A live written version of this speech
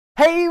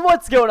Hey,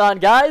 what's going on,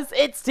 guys?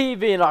 It's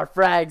TV and our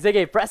frags,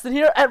 aka Preston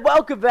here, and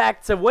welcome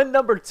back to win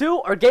number 2,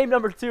 or game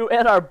number 2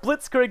 in our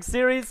BLITZKRIEG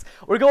series.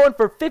 We're going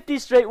for 50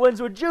 straight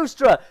wins with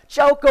Justra,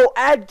 Choco,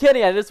 and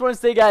Kenny. I just want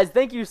to say, guys,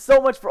 thank you so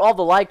much for all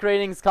the like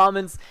ratings,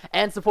 comments,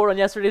 and support on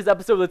yesterday's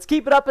episode. Let's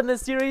keep it up in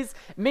this series.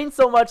 It means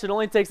so much. It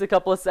only takes a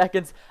couple of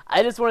seconds.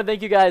 I just want to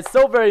thank you guys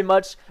so very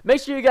much.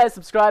 Make sure you guys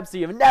subscribe so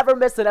you never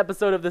miss an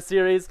episode of the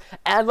series,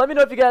 and let me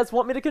know if you guys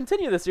want me to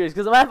continue the series,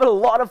 because I'm having a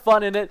lot of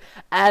fun in it.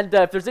 And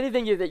if there's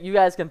anything that you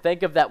guys can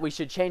think of that we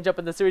should change up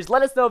in the series,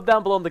 let us know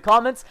down below in the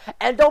comments.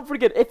 And don't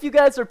forget, if you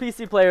guys are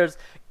PC players,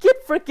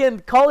 get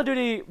freaking Call of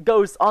Duty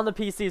Ghosts on the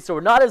PC so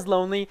we're not as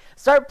lonely.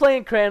 Start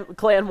playing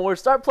Clan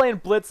Wars, start playing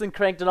Blitz and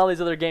Cranked and all these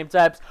other game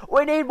types.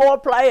 We need more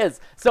players.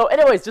 So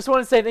anyways, just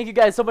want to say thank you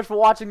guys so much for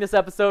watching this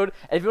episode.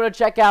 And if you want to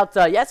check out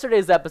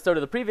yesterday's episode or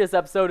the previous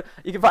episode,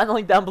 you can find the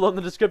link down below in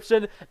the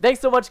description. Thanks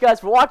so much,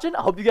 guys, for watching.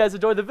 I hope you guys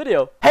enjoyed the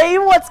video. Hey,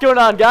 what's going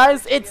on,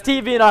 guys? It's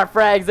TV and our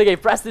frags, aka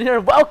Preston here,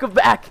 and welcome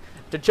back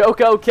to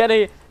Choco,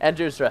 Kenny, and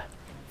Justra.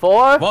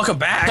 Welcome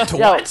back to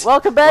what?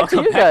 Welcome back to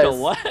you guys.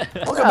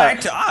 Welcome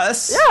back to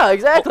us. Yeah,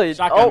 exactly.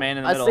 Shotgun man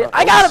in the middle.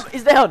 I got him.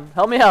 He's down.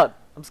 Help me out.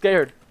 I'm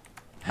scared.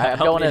 I'm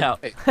going in.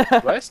 Hey, I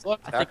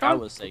think I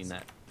was saying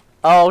that.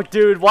 Oh,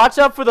 dude, watch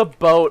out for the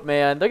boat,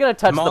 man. They're gonna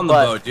touch I'm on the the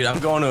butt. boat, dude. I'm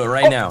going to it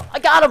right now. I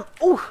got him.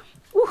 Ooh,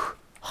 ooh,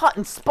 hot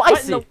and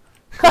spicy.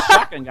 The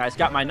shotgun guy's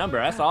got my number.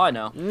 That's all I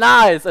know.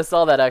 Nice. I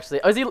saw that actually.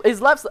 Oh, is he?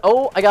 He's left.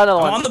 Oh, I got another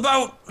one. I'm on the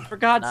boat. For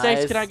God's Nice.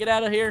 sakes, can I get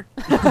out of here?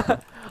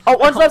 Oh,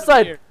 one's left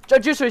side.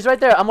 Justra, he's right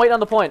there. I'm waiting on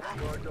the point.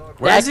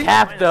 Where is he?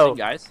 Cap though.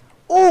 Guys.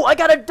 Oh, I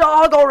got a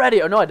dog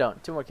already. Oh no, I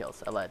don't. 2 more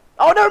kills. I lied.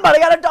 Oh, never mind. I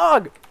got a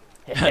dog.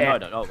 No, I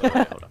don't. Oh, wait,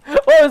 hold on. Oh,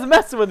 it was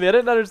messing with me. I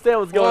didn't understand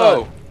what was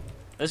going on.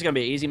 This is gonna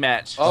be an easy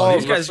match. Oh,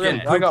 these guys are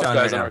getting I pooped got on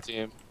guys right on now. our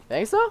team.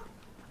 Think so?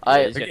 Yeah,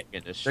 They're getting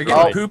They're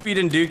getting poopied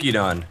and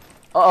dookied on.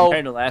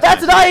 Compared to last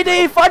That's an match.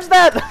 IED! Fudge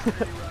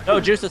that! No,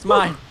 Juice, it's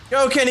mine.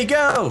 Go, Kenny,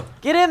 go.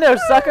 Get in there,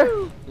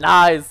 sucker!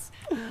 Nice.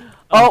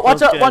 Oh,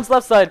 watch out! good. One's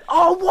left side.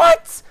 Oh,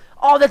 what?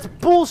 Oh, that's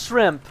bull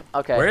shrimp.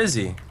 Okay. Where is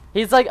he?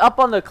 He's like up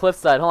on the cliff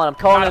side. Hold on, I'm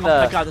calling in Oh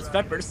my the. God, this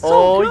pepper is so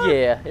Oh good.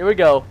 yeah, here we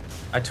go.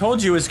 I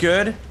told you it's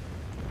good. I'm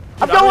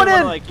I really going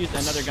wanna, in. like, use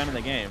another gun in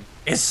the game.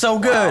 It's so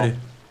good.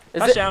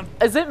 Touchdown.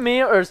 Is it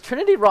me or is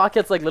Trinity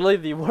Rockets like literally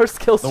the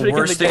worst kill streak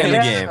worst in the thing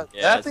game? in the game.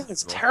 Yeah, That thing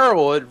it's is cool.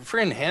 terrible. It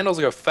freaking handles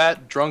like a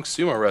fat, drunk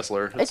sumo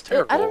wrestler. It's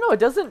terrible. I don't know.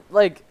 It doesn't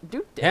like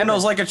do damage.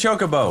 Handles like a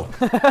chocobo.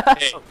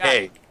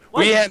 Hey,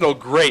 we handle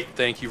great.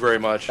 Thank you very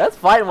much. That's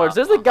fighting words.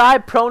 There's a guy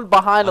prone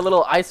behind a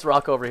little ice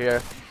rock over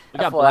here. We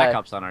got FYI. Black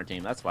Ops on our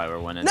team. That's why we're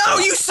winning. No,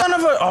 you son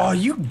of a. Oh,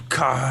 you.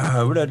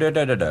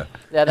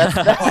 Yeah,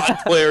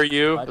 that's Player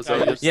you. Is that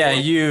what you Yeah,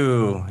 said?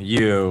 you.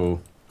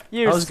 you.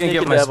 I was gonna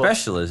get sneaky my devil.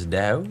 specialist,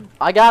 dude.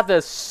 I got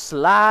this.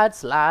 Slide,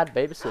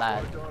 baby,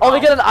 slide. Oh,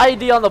 they get an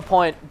ID on the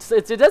point.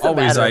 It doesn't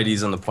Always matter.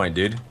 IDs on the point,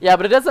 dude. Yeah,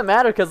 but it doesn't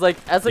matter because like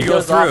as it You go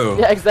goes off. through.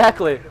 Yeah,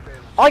 exactly.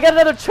 Oh, I got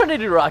another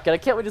Trinity rocket. I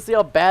can't wait to see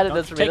how bad it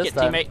is for me Take this it,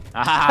 time. teammate.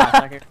 Ah,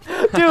 sucker.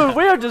 Dude,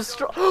 we are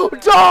destroyed.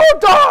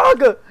 Dog!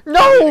 Go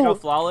No!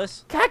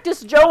 flawless.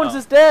 Cactus Jones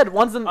is dead.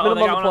 One's in the Oh, middle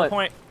they got of one the on the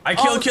point. point. I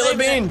killed Killer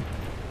Bean.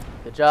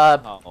 Good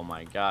job. Oh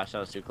my gosh, that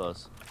was too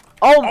close.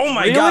 Oh, Oh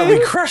my really? God, we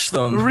crushed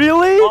them.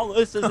 Really?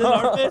 Flawless is in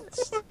our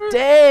midst.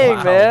 Dang,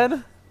 Wow.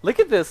 man. Look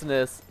at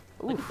thisness.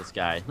 Look at this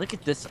guy. Look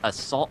at this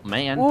assault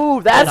man.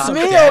 Ooh, that's Good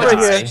me job. over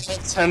here.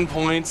 10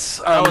 points.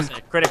 That was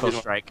a critical you know.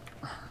 strike.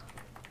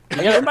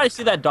 Everybody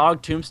see that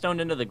dog tombstone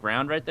into the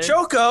ground right there?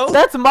 Choco.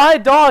 That's my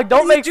dog.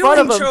 Don't make fun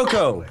of him.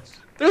 Choco?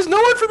 There's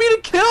no one for me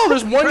to kill.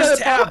 There's one guy Press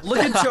that tab. Look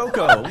at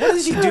Choco. What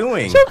is he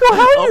doing? Choco,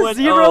 how are you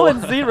 0 0 and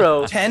and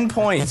 0? 10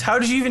 points. How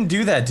did you even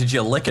do that? Did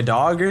you lick a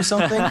dog or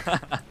something?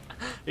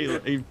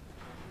 He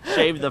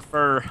shaved the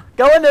fur.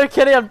 Go in there,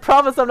 Kenny. I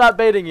promise I'm not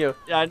baiting you.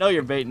 Yeah, I know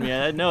you're baiting me.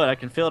 I know it. I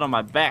can feel it on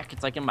my back.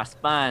 It's like in my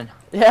spine.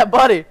 Yeah,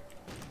 buddy.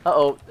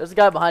 Uh-oh. There's a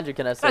guy behind you,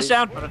 can I see?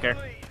 Touchdown. I don't care.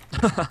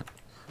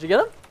 Did you get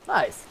him?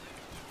 Nice.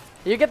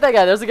 You get that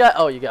guy. There's a guy.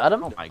 Oh, you got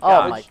him? Oh my Oh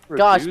gosh. my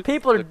gosh. Dude.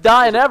 People are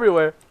dying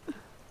everywhere.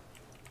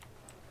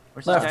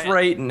 Where's this Left, guy?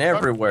 right, and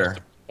everywhere.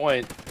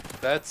 point.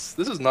 This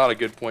is not a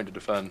good point to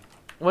defend.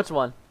 Which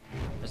one?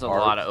 There's a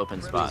lot of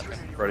open spots.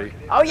 Ready?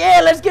 Oh,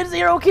 yeah. Let's get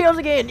 0 kills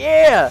again.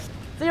 Yeah.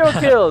 0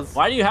 kills.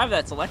 Why do you have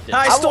that selected?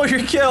 I stole your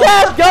kill.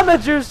 Dad gummit,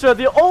 Justra.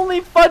 The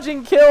only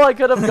fudging kill I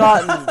could have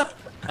gotten.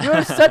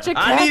 You're such a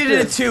I needed it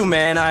cactus. too,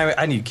 man.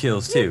 I need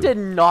kills too. You did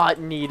not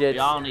need it. We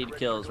all need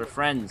kills. We're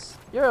friends.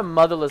 You're a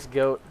motherless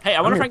goat. Hey,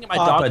 I wonder if I can get my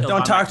dog Papa, killed don't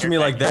by talk my to me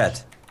like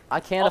character. that. I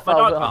can't Oh, if my I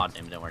dog. will. Oh,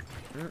 damn, it didn't work.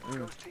 trying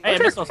Hey, I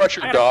to missed those. crush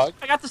your I dog.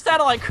 I got the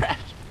satellite crash.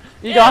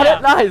 You got Yeah.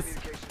 it? Nice.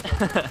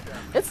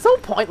 It's so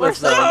pointless, Where's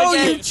though. Oh, the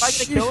you game? If I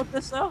get a kill with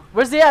this though?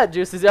 Where's he at,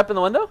 Juice? Is he up in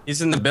the window?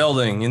 He's in the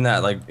building, in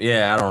that, like,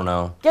 yeah, I don't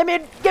know. Give me,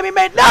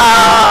 mate.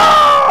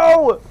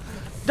 No!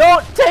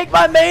 Don't take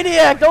my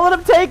maniac. Don't let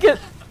him take it.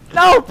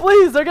 No,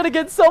 please. They're gonna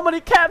get so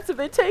many caps if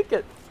they take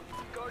it.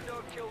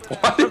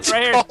 Why did Right you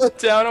here. call it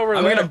down over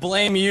I'm there? gonna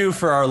blame you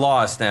for our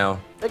loss now.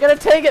 They're gonna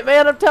take it,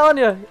 man. I'm telling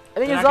you. I think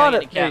They're he's not gonna on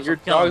get it. the caps. Your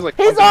Kill him. dog's like.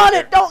 He's on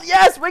it. Don't.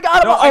 Yes, we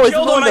got him. No, Oh, I he's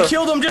killed in the him. I window.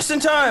 killed him just in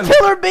time.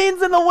 Killer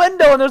Bean's in the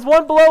window, and there's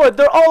one below it.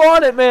 They're all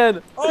on it,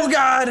 man. Oh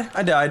God,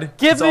 I died.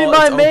 Give It's me all-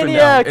 my it's open now.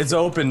 maniac. It's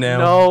open now.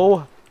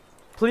 No.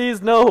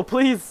 Please, no.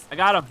 Please. I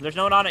got him. There's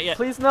no one on it yet.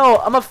 Please, no.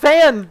 I'm a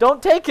fan.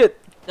 Don't take it.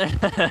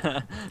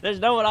 There's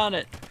no one on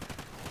it.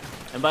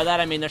 And by that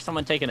I mean there's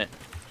someone taking it.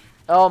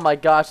 Oh my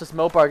gosh, this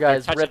Mopar guy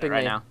is Touching ripping it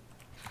right me. now.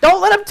 Don't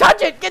let him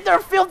touch it. Get their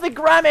filthy,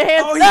 grimy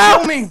hands. Oh, he no!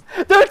 killed me.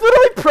 They're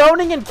literally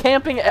proning and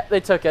camping. They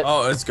took it.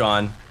 Oh, it's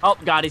gone. Oh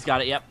God, he's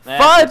got it. Yep.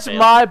 Fudge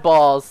my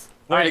balls.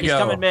 All right, Way to he's go.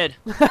 coming mid.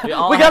 We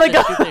all We have gotta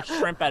to go. shoot the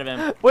shrimp out of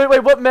him. Wait,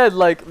 what mid?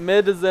 Like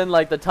mid is in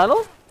like the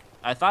tunnel?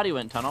 I thought he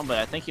went tunnel, but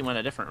I think he went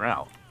a different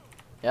route.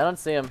 Yeah, I don't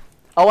see him.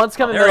 Oh, one's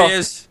coming There middle. he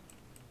is.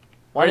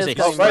 One Where is is he?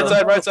 coming Right middle.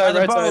 side, right side, By the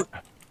right side.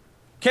 boat.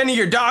 Kenny,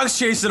 your dog's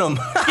chasing him.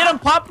 Get him,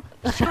 pup!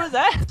 Screw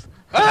that.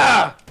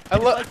 Ah! I I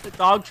love. like the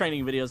dog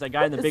training videos. That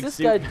guy in the What big is this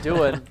suit. guy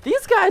doing?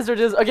 These guys are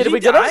just okay. Did he we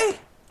get him? die?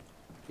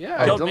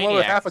 Yeah, I Killed downloaded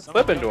maniac. half a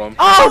clip into him.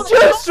 Oh,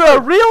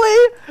 Justra,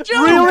 really?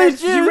 Really, He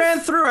Juice? ran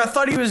through. I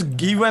thought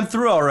he went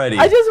through already.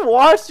 I just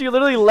watched you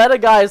literally let a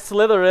guy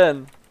slither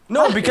in.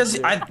 No, because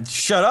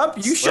shut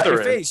up. You shut your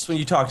Slytherin. face when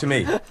you talk to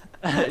me.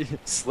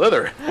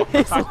 Slither.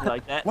 He's Talk to me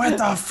like that. What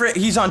the frick?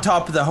 He's on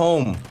top of the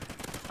home.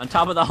 On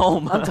top of the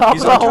home. on top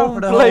He's of the on top home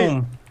of the plate.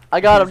 home. I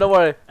got him. Don't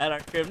worry. At our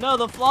crib. No,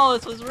 the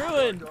flawless was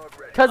ruined.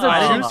 Cause of I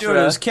didn't Do it.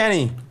 It was Justra.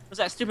 Kenny. It was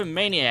that stupid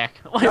maniac.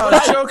 Wait, No, what?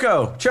 it's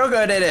Choco.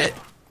 Choco did it.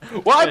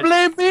 Why Good.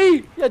 blame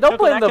me? Yeah, don't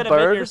blame that the could have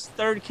been bird. your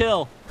third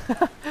kill.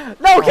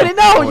 No, Kenny,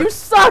 no, Lord. you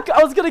suck.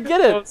 I was gonna get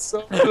I'm it.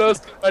 so close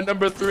to my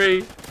number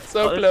 3.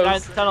 So Oh, there's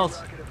guys close. in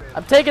tunnels.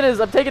 I'm taking his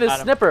Got him.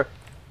 snipper.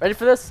 Ready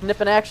for this?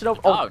 Snip in action. Oh,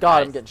 Oh, God,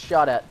 I'm nice. getting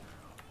shot at.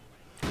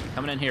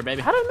 Coming in here,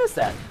 baby. How did I miss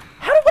that?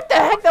 What the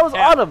heck? That was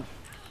Yeah. on him.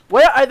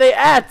 Where are they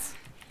at?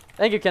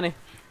 Thank you, Kenny.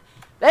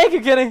 Thank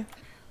you, Kenny.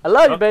 I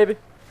love you, Oh. baby.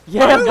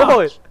 Yeah, Oh,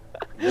 boy.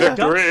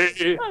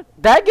 Victory.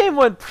 That game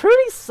went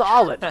pretty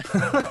solid.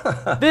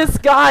 This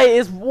guy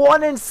is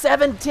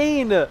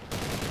 1-17.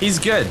 He's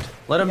good.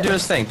 Let him do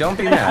his thing. Don't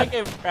be I mad.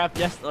 gave crap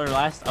or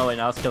last. Oh wait,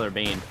 now it's Killer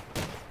Bean.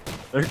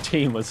 Their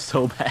team was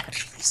so bad.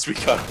 At least we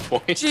got a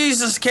point.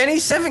 Jesus, Kenny,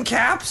 7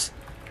 caps.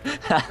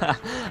 I'm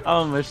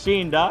a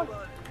machine, dog.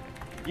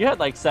 You had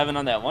like 7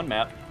 on that one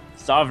map.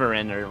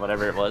 Sovereign or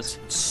whatever it was.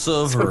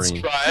 Sovereign.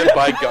 Subscribe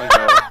by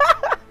Gungo.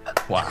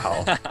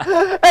 Wow.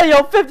 Hey,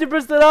 yo,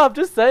 50% off.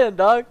 Just saying,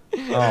 dog.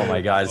 Oh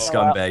my God,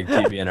 scumbag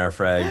TV in our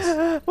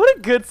frags. What a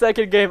good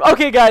second game.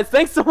 Okay, guys,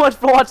 thanks so much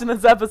for watching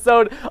this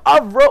episode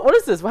of what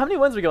is this? How many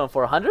wins are we going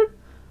for? 100?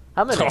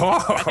 How many?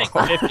 I think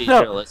 50 is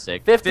No.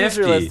 realistic. 50 is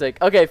 50. realistic.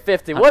 Okay,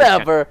 50.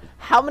 Whatever.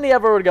 How many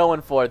ever we're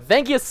going for.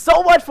 Thank you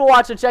so much for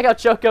watching. Check out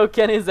Choco,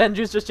 Kenny's, and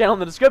Juicer's channel in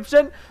the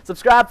description.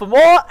 Subscribe for more,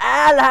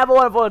 and have a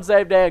wonderful and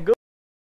safe day.